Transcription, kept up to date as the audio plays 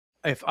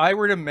If I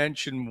were to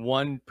mention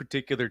one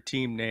particular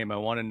team name, I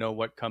want to know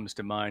what comes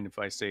to mind if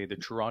I say the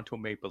Toronto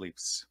Maple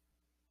Leafs.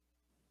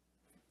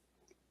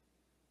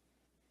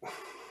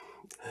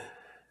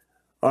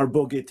 Our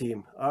boogie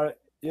team. I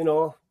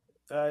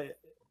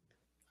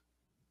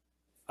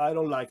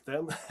don't like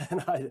them,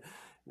 and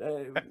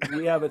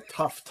we have a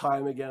tough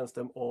time against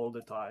them all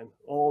the time.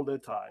 All the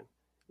time.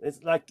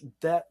 It's like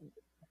that.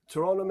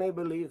 Toronto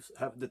Maple Leafs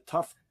have the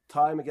tough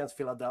time against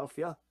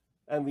Philadelphia,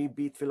 and we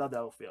beat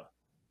Philadelphia.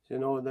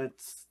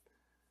 That's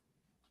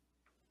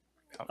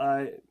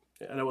and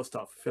it was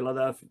tough.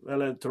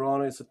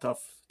 Toronto is a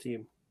tough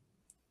team.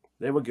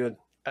 They were good,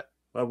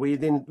 but we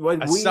didn't. We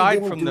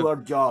didn't do our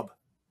job.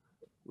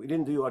 We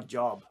didn't do our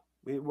job.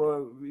 We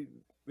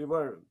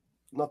were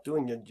not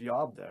doing a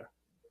job there.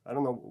 I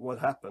don't know what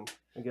happened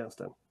against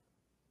them.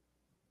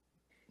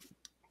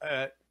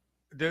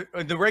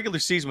 The regular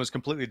season was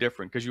completely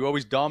different because you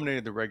always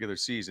dominated the regular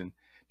season.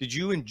 Did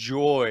you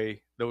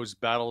enjoy those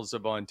battles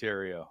of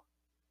Ontario?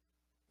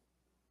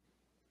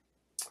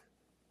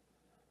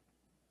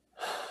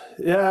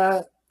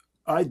 Yeah,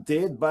 I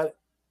did, but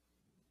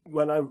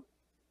when I'm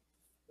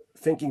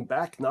thinking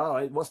back now,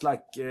 it was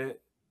like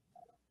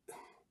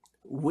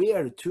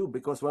weird too,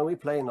 because when we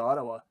play in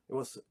Ottawa, it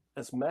was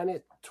as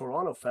many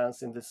Toronto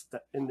fans in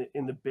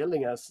the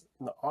building as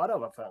the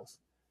Ottawa fans.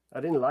 I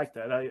didn't like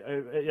that.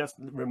 I just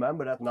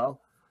remember that now.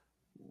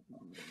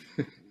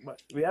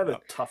 But we have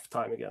a tough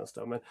time against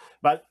them.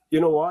 But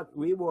you know what?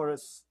 We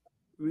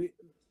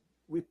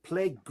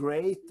played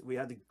great. We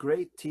had a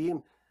great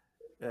team.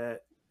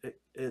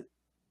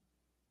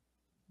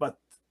 But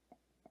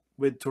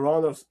with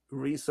Toronto's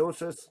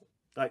resources,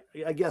 like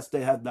I guess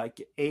they had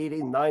like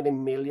 $80-90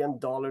 million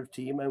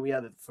team, and we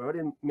had a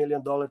 $30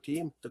 million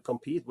team to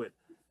compete with.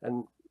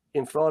 And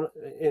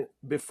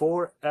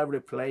before every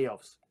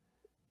playoffs,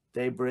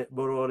 they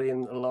brought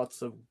in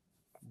lots of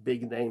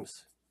big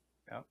names.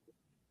 Yeah.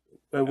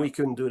 And we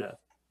couldn't do that.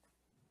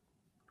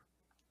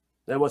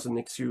 That was an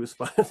excuse,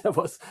 but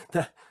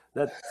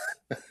that's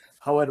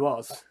how it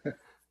was.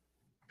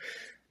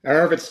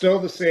 However, it's still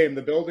the same.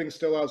 The building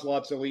still has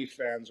lots of Leaf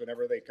fans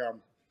whenever they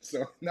come,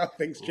 so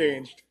nothing's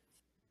changed.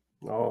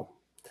 No,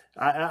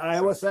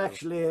 I was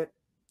actually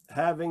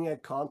having a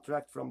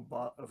contract from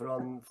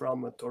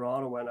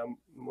Toronto when I'm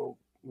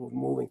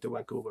moving to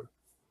Vancouver.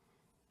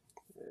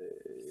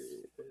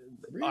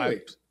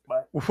 Really?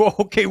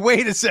 Okay,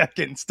 wait a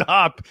second.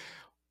 Stop.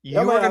 You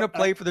were going to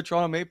play for the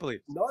Toronto Maple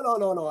Leafs. No.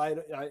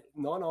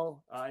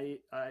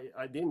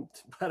 I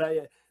didn't.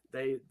 But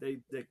they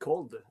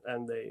called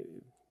and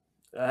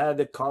I had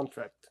a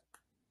contract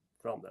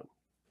from them.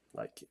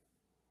 But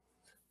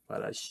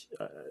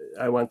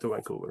I went to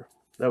Vancouver.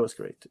 That was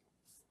great.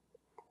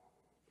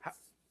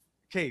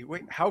 Okay,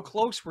 wait. How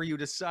close were you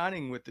to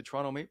signing with the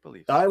Toronto Maple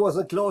Leafs? I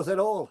wasn't close at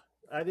all.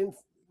 I didn't.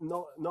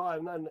 No,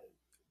 I'm not.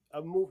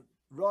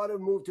 Rather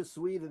move to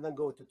Sweden than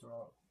go to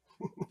Toronto.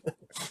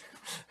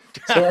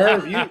 So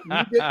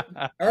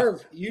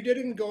Irv, you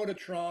didn't go to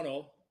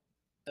Toronto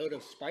out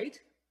of spite,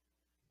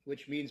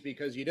 which means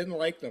because you didn't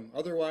like them.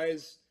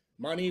 Otherwise,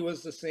 money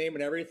was the same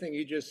and everything.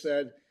 You just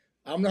said,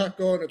 "I'm not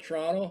going to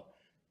Toronto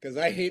because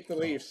I hate the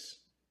Leafs."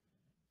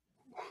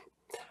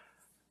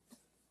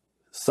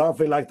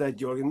 Something like that,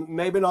 Jorgen.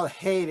 Maybe not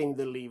hating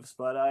the Leafs,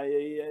 but I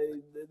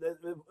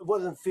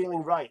wasn't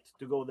feeling right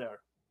to go there.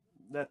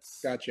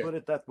 Let's Gotcha. Put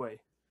it that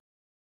way.